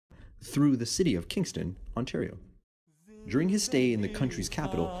through the city of Kingston, Ontario. During his stay in the country's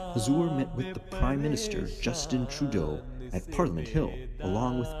capital, Hazur met with the Prime Minister, Justin Trudeau, at Parliament Hill,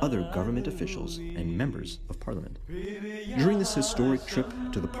 along with other government officials and members of Parliament. During this historic trip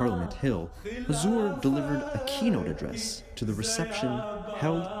to the Parliament Hill, Hazur delivered a keynote address to the reception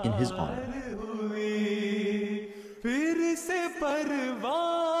held in his honor.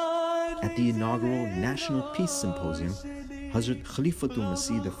 At the inaugural National Peace Symposium, Hazrat Khalifatul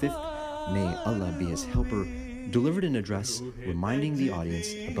Masih V, may Allah be his helper, delivered an address reminding the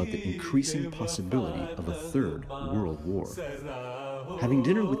audience about the increasing possibility of a third world war. Having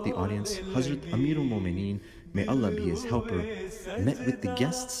dinner with the audience, Hazrat Amirul Momineen, may Allah be his helper, met with the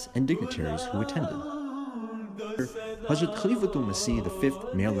guests and dignitaries who attended. Hazrat Khalifatul Masih V,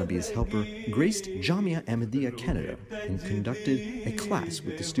 may Allah be his helper, graced Jamia Ahmadiyya Canada and conducted a class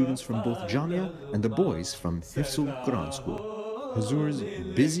with the students from both Jamia and the boys from Hifzul Quran School. Hazur's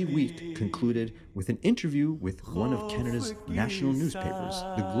busy week concluded with an interview with one of Canada's national newspapers,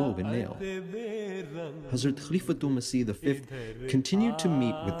 the Globe and Mail. Hazrat Khalifatul Masih V continued to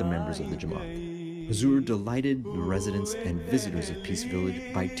meet with the members of the Jamaat. Hazur delighted the residents and visitors of Peace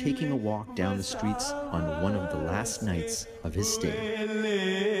Village by taking a walk down the streets on one of the last nights of his stay.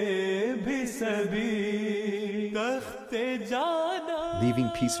 Leaving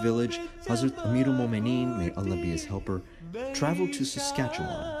Peace Village, Hazrat Amirul Momineen, may Allah be his helper, traveled to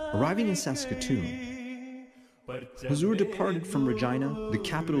Saskatchewan. Arriving in Saskatoon, Hazur departed from Regina, the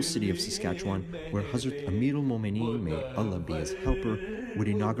capital city of Saskatchewan, where Hazrat Amirul Momineen, may Allah be his helper, would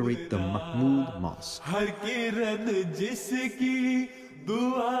inaugurate the Mahmoud Mosque.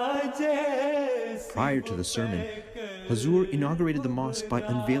 Prior to the sermon, Hazur inaugurated the mosque by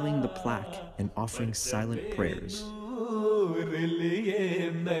unveiling the plaque and offering silent prayers.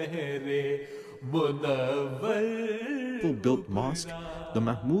 Built mosque, the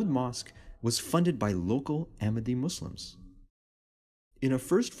Mahmoud Mosque was funded by local Ahmadi Muslims. In a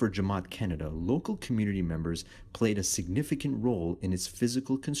first for Jamaat Canada, local community members played a significant role in its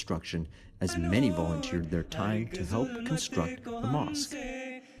physical construction, as many volunteered their time to help construct the mosque.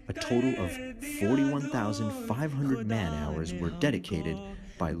 A total of 41,500 man-hours were dedicated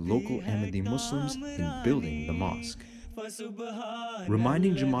by local Ahmadi Muslims in building the mosque.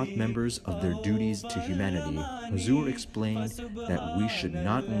 Reminding Jamaat members of their duties to humanity, Hazur explained that we should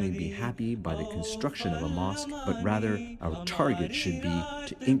not only be happy by the construction of a mosque, but rather our target should be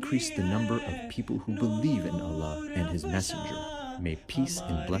to increase the number of people who believe in Allah and His Messenger. May peace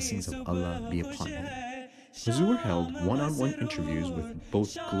and blessings of Allah be upon him. Hazur held one-on-one interviews with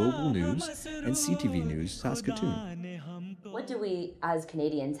both Global News and CTV News Saskatoon. What do we as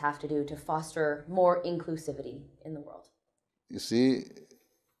Canadians have to do to foster more inclusivity in the world? You see,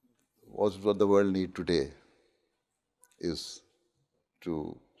 what the world needs today is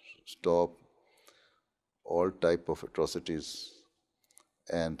to stop all type of atrocities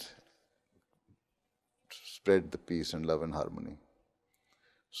and spread the peace and love and harmony.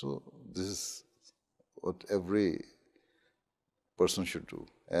 So this is what every person should do.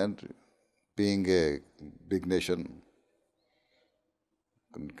 And being a big nation,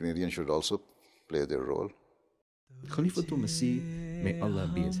 Canadians should also play their role. Khalifatul Masih, may Allah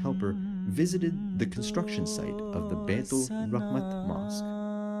be his helper, visited the construction site of the Baitul Rahmat Mosque.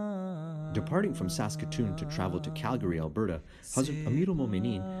 Departing from Saskatoon to travel to Calgary, Alberta, Hazrat Amirul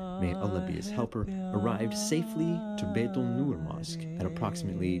Momineen, may Allah be his helper, arrived safely to Baitul Nur Mosque at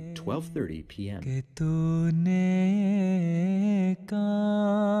approximately 12:30 p.m.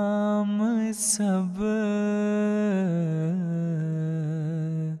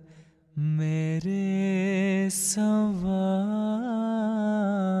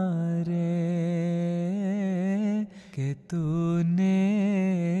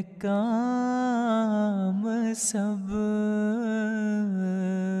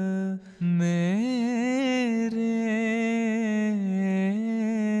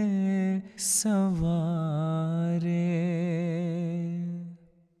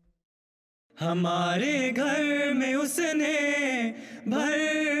 हमारे घर में उसने भर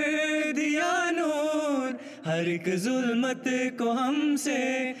दिया नूर, हर एक जुल्मत को हमसे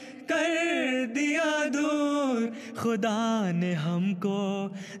कर दिया दूर, खुदा ने हमको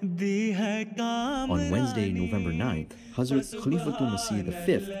दी है काम. On Wednesday, November 9th, Hazrat Khalifatul Masih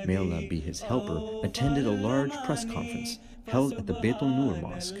V, may Allah be his helper, attended a large press conference held at the Baitul Nur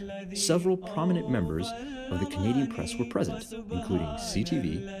Mosque. Several prominent members of the Canadian press were present, including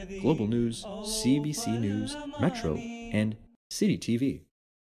CTV, Global News, CBC News, Metro, and City TV.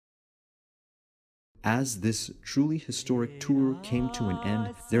 As this truly historic tour came to an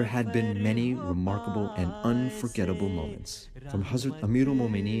end, there had been many remarkable and unforgettable moments. From Hazrat Amirul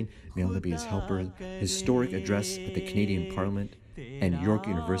Mu'mineen, may Allah be his helper, historic address at the Canadian Parliament and York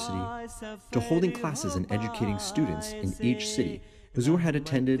University, to holding classes and educating students in each city, Huzoor had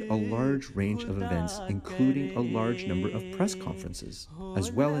attended a large range of events, including a large number of press conferences,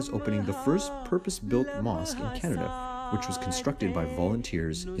 as well as opening the first purpose-built mosque in Canada, which was constructed by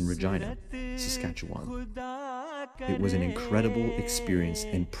volunteers in Regina, Saskatchewan. It was an incredible experience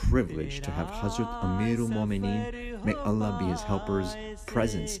and privilege to have Hazrat Amirul Mu'mineen, may Allah be his helper's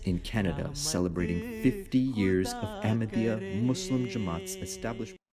presence in Canada, celebrating 50 years of Ahmadiyya Muslim Jamaat's establishment.